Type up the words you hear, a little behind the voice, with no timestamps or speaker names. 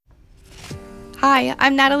Hi,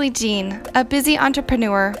 I'm Natalie Jean, a busy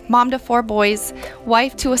entrepreneur, mom to 4 boys,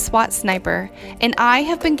 wife to a SWAT sniper, and I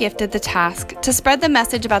have been gifted the task to spread the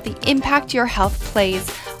message about the impact your health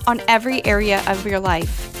plays on every area of your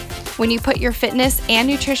life. When you put your fitness and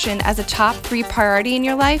nutrition as a top 3 priority in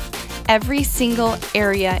your life, every single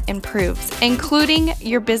area improves, including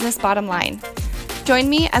your business bottom line. Join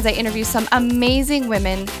me as I interview some amazing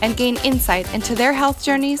women and gain insight into their health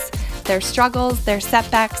journeys, their struggles, their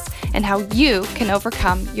setbacks, and how you can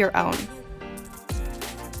overcome your own.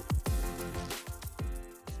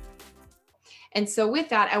 And so with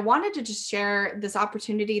that, I wanted to just share this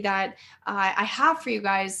opportunity that I have for you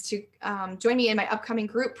guys to join me in my upcoming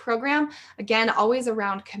group program. Again, always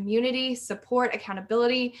around community, support,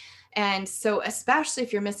 accountability. And so especially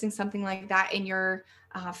if you're missing something like that in your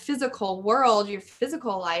physical world, your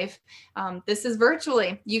physical life, this is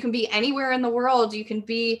virtually. You can be anywhere in the world. You can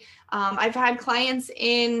be, I've had clients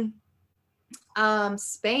in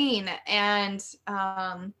Spain and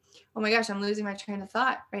oh my gosh, I'm losing my train of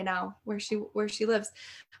thought right now where she lives.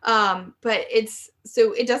 But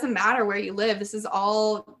it doesn't matter where you live. This is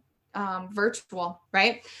all virtual,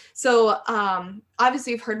 right? So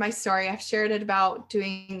obviously you've heard my story. I've shared it about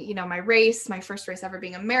doing, my race, my first race ever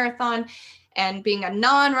being a marathon, and being a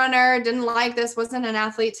non-runner, didn't like this, wasn't an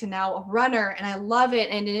athlete, to now a runner. And I love it.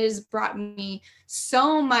 And it has brought me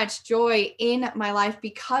so much joy in my life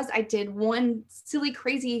because I did one silly,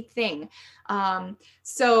 crazy thing.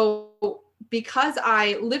 So because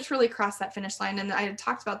I literally crossed that finish line, and I had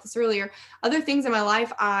talked about this earlier, other things in my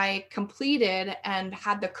life I completed and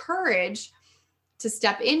had the courage to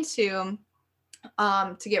step into,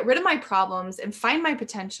 to get rid of my problems and find my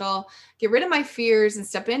potential, get rid of my fears and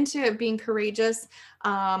step into being courageous.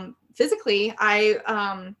 Physically,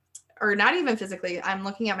 or not even physically, I'm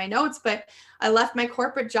looking at my notes, but I left my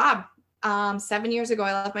corporate job. 7 years ago,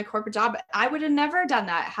 I left my corporate job. I would have never done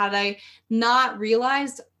that had I not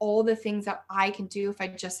realized all the things that I can do if I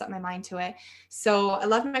just set my mind to it. So I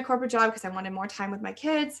left my corporate job because I wanted more time with my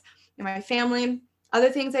kids and my family. Other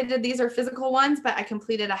things I did, these are physical ones, but I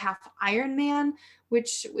completed a half Ironman,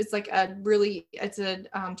 which was it's a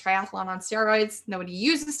triathlon on steroids. Nobody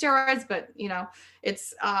uses steroids, but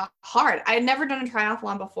it's hard. I had never done a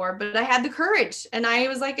triathlon before, but I had the courage, and I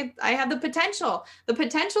was like, I had the potential. The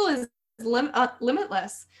potential is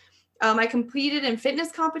limitless. I competed in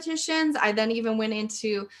fitness competitions. I then even went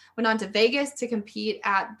on to Vegas to compete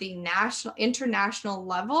at the international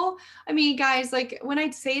level. I mean, guys, like when I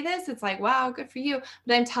say this, it's like, wow, good for you.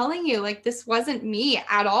 But I'm telling you, like, this wasn't me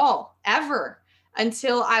at all, ever,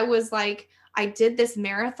 until I was like, I did this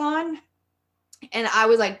marathon and I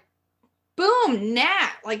was like, boom,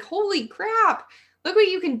 Nat, like, holy crap, look what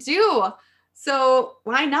you can do. So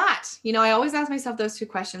why not? I always ask myself those two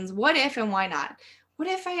questions: what if and why not? What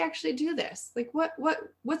if I actually do this? Like,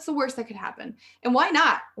 what's the worst that could happen? And why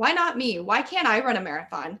not? Why not me? Why can't I run a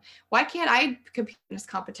marathon? Why can't I compete in these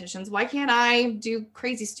competitions? Why can't I do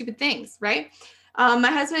crazy, stupid things, right? My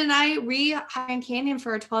husband and I Grand Canyon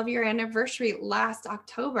for our 12-year anniversary last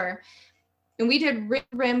October. And we did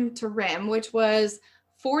rim to rim, which was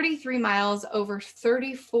 43 miles over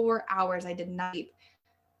 34 hours. I did not sleep.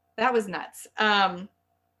 That was nuts.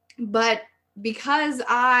 But because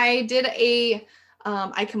I did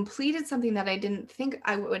I completed something that I didn't think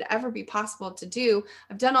I would ever be possible to do.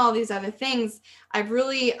 I've done all these other things. I've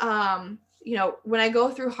really, when I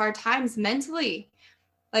go through hard times mentally,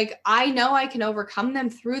 like, I know I can overcome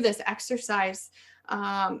them through this exercise.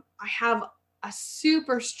 I have a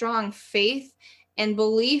super strong faith and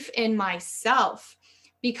belief in myself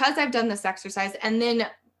because I've done this exercise. And then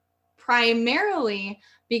primarily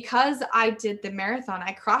because I did the marathon,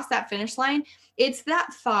 I crossed that finish line. It's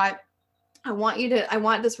that thought. I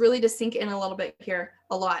want this really to sink in a little bit here,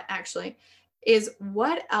 a lot actually, is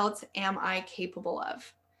what else am I capable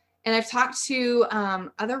of? And I've talked to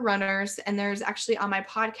other runners, and there's actually on my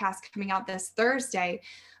podcast coming out this Thursday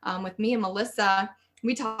with me and Melissa,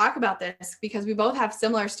 we talk about this because we both have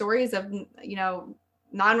similar stories of,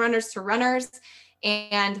 non-runners to runners,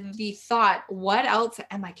 and the thought, what else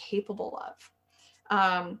am I capable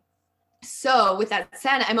of? So with that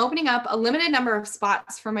said, I'm opening up a limited number of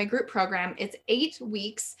spots for my group program. It's 8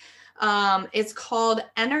 weeks. It's called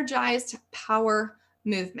Energized Power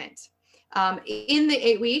Movement. In the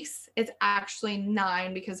 8 weeks, it's actually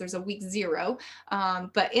 9 because there's a week 0.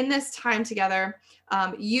 But in this time together,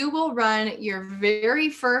 you will run your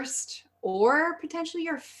very first, or potentially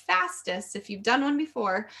your fastest, if you've done one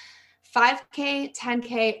before, 5K,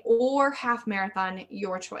 10K, or half marathon,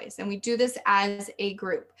 your choice. And we do this as a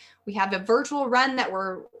group. We have a virtual run that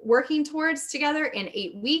we're working towards together in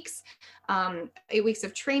 8 weeks, 8 weeks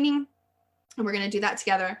of training. and we're going to do that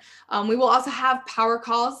together. We will also have power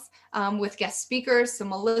calls with guest speakers. So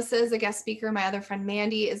Melissa is a guest speaker. My other friend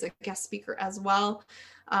Mandy is a guest speaker as well.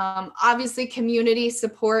 Obviously, community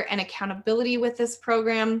support and accountability with this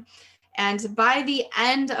program. And by the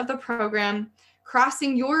end of the program,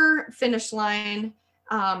 crossing your finish line,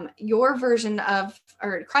 your version of,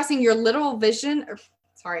 or crossing your literal vision, or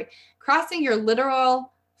sorry, crossing your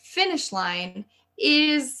literal finish line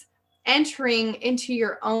is entering into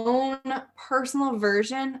your own personal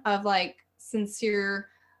version of like sincere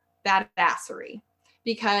badassery.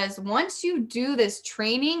 Because once you do this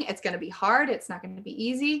training, it's going to be hard. It's not going to be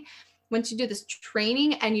easy. Once you do this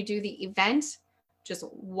training and you do the event, just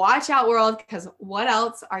watch out, world, because what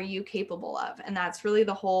else are you capable of? And that's really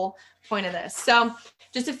the whole point of this. So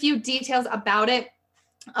just a few details about it.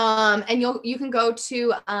 And you can go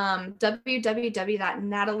to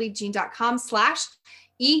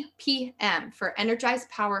www.nataliejean.com/EPM for Energized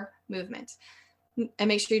Power Movement. And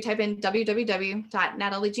make sure you type in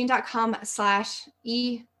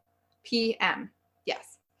www.nataliejean.com/EPM.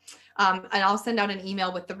 Yes. And I'll send out an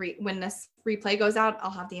email with when this replay goes out.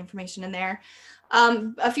 I'll have the information in there.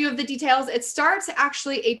 A few of the details. It starts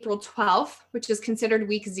actually April 12th, which is considered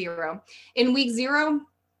week 0. In week 0,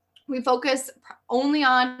 we focus only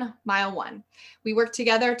on mile 1. We work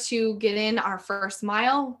together to get in our first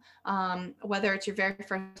mile, whether it's your very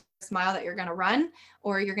first mile that you're going to run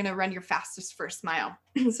or you're going to run your fastest first mile.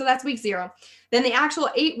 So that's week 0. Then the actual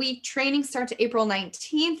 8-week training starts April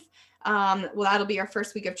 19th. Well, that'll be our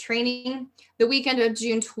first week of training. The weekend of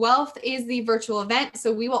June 12th is the virtual event.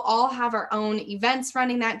 So we will all have our own events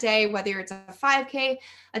running that day, whether it's a 5K,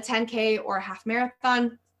 a 10K, or a half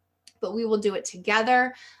marathon, but we will do it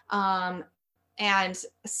together and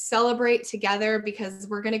celebrate together because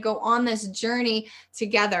we're going to go on this journey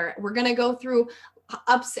together. We're going to go through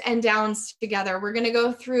ups and downs together. We're going to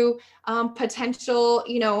go through potential,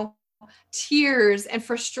 tears and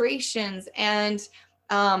frustrations and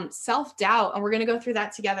self-doubt, and we're going to go through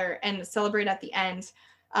that together and celebrate at the end.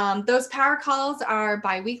 Those power calls are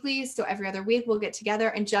bi-weekly, so every other week we'll get together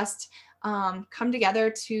and just come together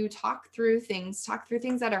to talk through things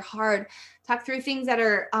that are hard, talk through things that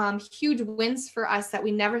are huge wins for us that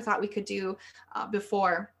we never thought we could do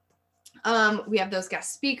before. We have those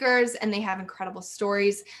guest speakers and they have incredible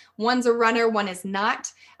stories. One's a runner, one is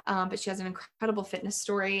not, but she has an incredible fitness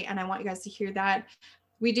story, and I want you guys to hear that.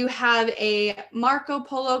 We do have a Marco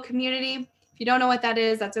Polo community. If you don't know what that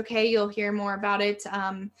is, that's okay. You'll hear more about it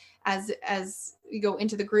as you go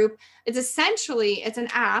into the group. It's an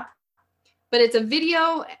app, but it's a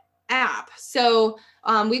video app. So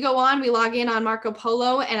we go on, we log in on Marco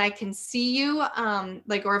Polo, and I can see you,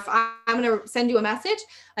 or if I'm going to send you a message,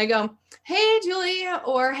 I go, hey, Julie,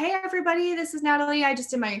 or hey, everybody, this is Natalie. I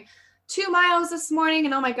just did my 2 miles this morning,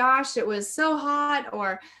 and oh my gosh, it was so hot.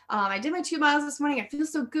 Or I did my 2 miles this morning. I feel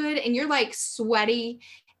so good. And you're like sweaty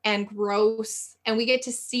and gross, and we get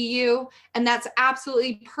to see you, and that's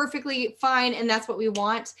absolutely perfectly fine. And that's what we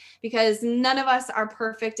want, because none of us are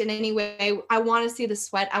perfect in any way. I want to see the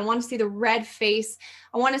sweat. I want to see the red face.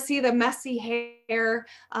 I want to see the messy hair.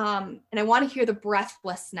 And I want to hear the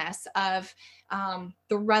breathlessness of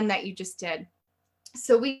the run that you just did.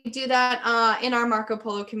 So we do that in our Marco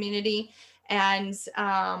Polo community. And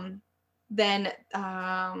then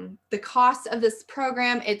the cost of this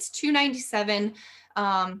program, it's $297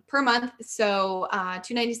 per month. So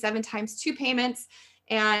 $297 times 2 payments.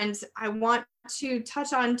 And I want to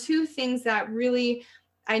touch on 2 things that really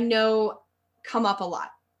I know come up a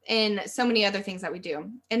lot in so many other things that we do.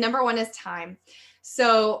 And number 1 is time.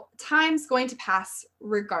 So time's going to pass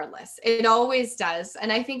regardless. It always does.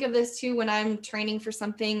 And I think of this too when I'm training for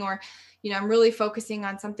something, or, I'm really focusing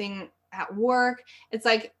on something at work. It's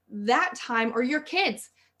like that time, or your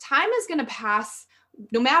kids, time is going to pass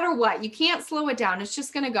no matter what. You can't slow it down. It's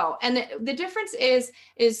just going to go. And the difference is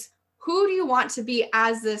who do you want to be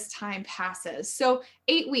as this time passes? So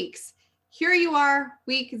 8 weeks, here you are,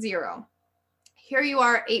 week 0. Here you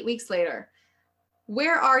are 8 weeks later.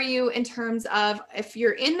 Where are you in terms of, if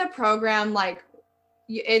you're in the program, like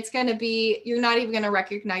it's going to be, you're not even going to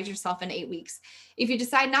recognize yourself in 8 weeks. If you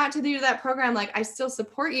decide not to do that program, like I still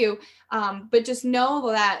support you. But just know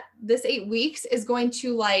that this 8 weeks is going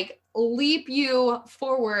to like leap you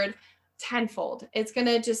forward tenfold. It's going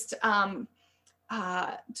to just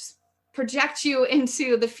project you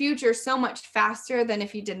into the future so much faster than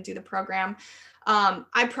if you didn't do the program.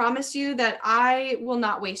 I promise you that I will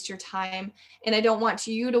not waste your time, and I don't want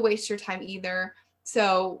you to waste your time either.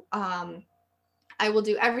 So I will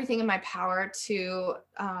do everything in my power to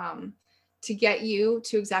get you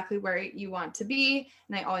to exactly where you want to be.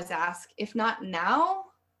 And I always ask, if not now,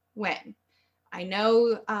 when? I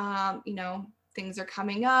know, things are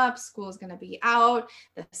coming up, school's going to be out,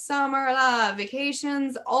 the summer,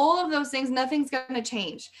 vacations, all of those things, nothing's going to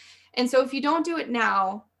change. And so if you don't do it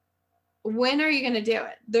now, when are you going to do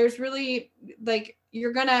it? There's really, like,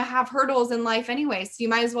 you're going to have hurdles in life anyway. So you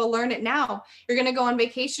might as well learn it now. You're going to go on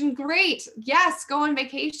vacation. Great. Yes, go on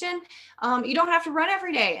vacation. You don't have to run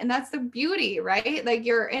every day. And that's the beauty, right? Like,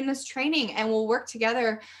 you're in this training and we'll work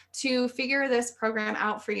together to figure this program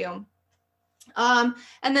out for you. And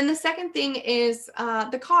then the second thing is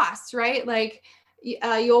the cost, right? Like,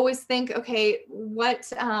 you always think, okay, what,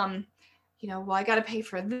 well, I got to pay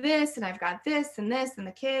for this, and I've got this and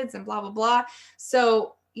the kids and blah, blah, blah.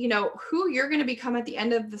 So, who you're going to become at the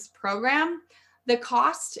end of this program, the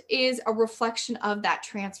cost is a reflection of that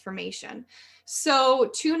transformation. So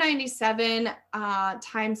 $297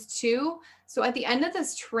 times 2. So at the end of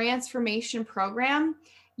this transformation program,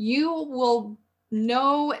 you will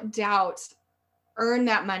no doubt earn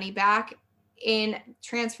that money back in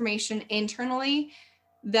transformation internally,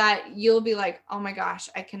 that you'll be like, oh my gosh,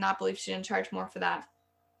 I cannot believe she didn't charge more for that.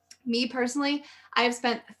 Me personally, I have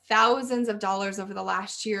spent thousands of dollars over the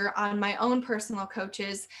last year on my own personal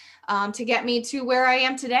coaches to get me to where I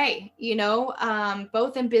am today,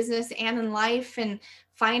 both in business and in life and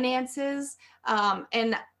finances.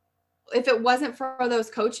 And if it wasn't for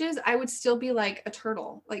those coaches, I would still be like a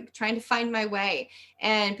turtle, like trying to find my way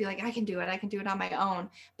and be like, I can do it on my own.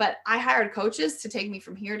 But I hired coaches to take me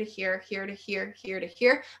from here to here, here to here, here to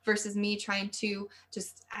here, versus me trying to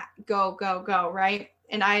just go, right?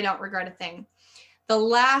 And I don't regret a thing. The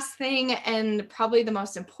last thing, and probably the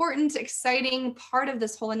most important, exciting part of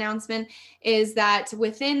this whole announcement, is that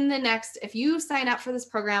within the next, if you sign up for this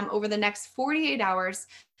program over the next 48 hours,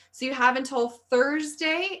 so you have until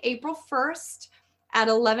Thursday, April 1st at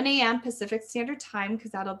 11 a.m. Pacific Standard Time,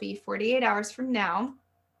 because that'll be 48 hours from now.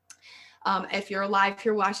 If you're live,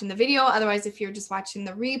 you're watching the video. Otherwise, if you're just watching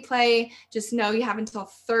the replay, just know you have until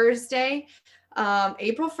Thursday,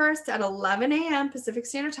 April 1st at 11 a.m. Pacific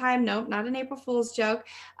Standard Time. Nope, not an April Fool's joke.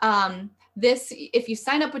 If you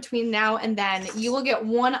sign up between now and then, you will get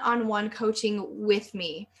one-on-one coaching with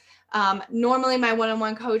me. Normally my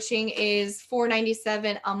one-on-one coaching is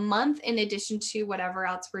 $497 a month in addition to whatever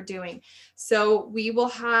else we're doing. So we will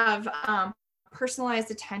have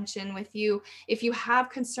personalized attention with you. If you have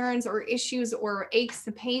concerns or issues or aches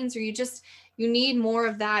and pains, or you need more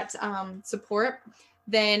of that support,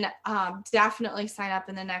 then definitely sign up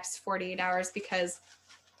in the next 48 hours, because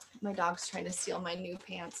my dog's trying to steal my new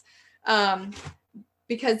pants.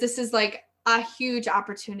 Because this is like a huge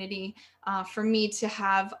opportunity for me to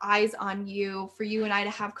have eyes on you, for you and I to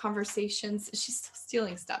have conversations. She's still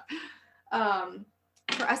stealing stuff.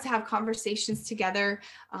 For us to have conversations together,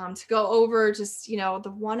 to go over just,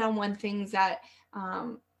 the one-on-one things that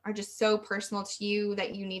are just so personal to you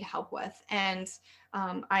that you need help with. And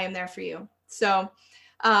I am there for you. So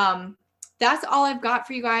that's all I've got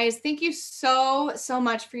for you guys. Thank you so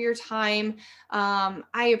much for your time.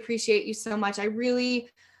 I appreciate you so much. I really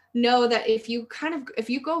know that if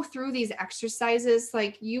you go through these exercises,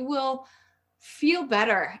 like, you will feel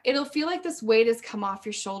better. It'll feel like this weight has come off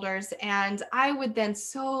your shoulders. And I would then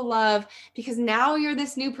so love, because now you're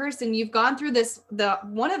this new person. You've gone through this,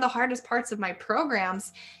 one of the hardest parts of my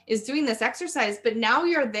programs is doing this exercise, but now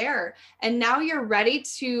you're there and now you're ready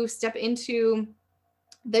to step into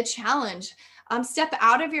the challenge. Step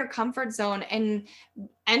out of your comfort zone and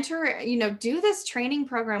enter, do this training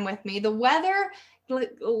program with me. The weather,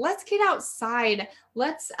 let's get outside.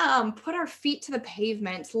 Let's put our feet to the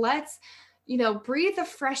pavement. Let's, breathe the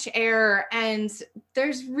fresh air. And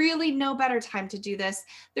there's really no better time to do this.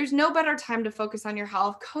 There's no better time to focus on your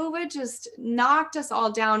health. COVID just knocked us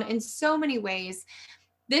all down in so many ways.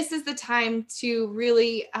 This is the time to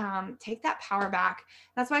really take that power back.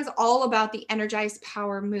 That's why it's all about the Energized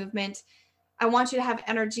Power movement. I want you to have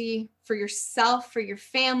energy for yourself, for your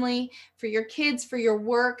family, for your kids, for your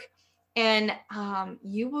work. And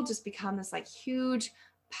you will just become this like huge,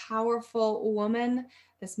 powerful woman,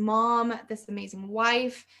 this mom, this amazing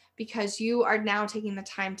wife, because you are now taking the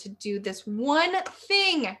time to do this one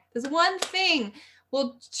thing. This one thing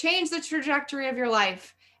will change the trajectory of your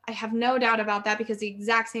life. I have no doubt about that, because the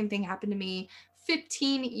exact same thing happened to me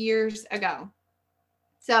 15 years ago.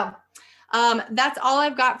 So that's all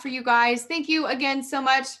I've got for you guys. Thank you again so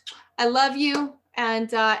much. I love you. And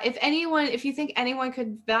if you think anyone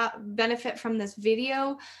could benefit from this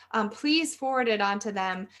video, please forward it on to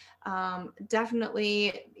them.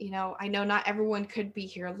 Definitely, I know not everyone could be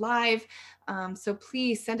here live. So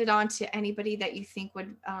please send it on to anybody that you think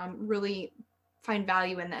would really find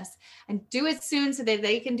value in this, and do it soon so that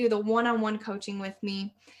they can do the one-on-one coaching with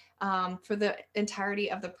me. for the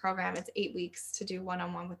entirety of the program. It's 8 weeks to do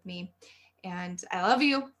one-on-one with me. And I love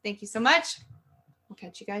you. Thank you so much. We'll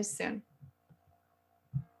catch you guys soon.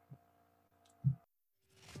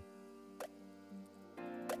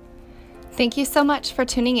 Thank you so much for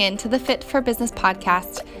tuning in to the Fit for Business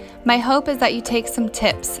podcast. My hope is that you take some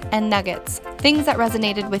tips and nuggets, things that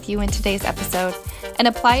resonated with you in today's episode, and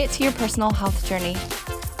apply it to your personal health journey.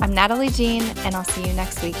 I'm Natalie Jean, and I'll see you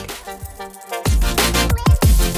next week.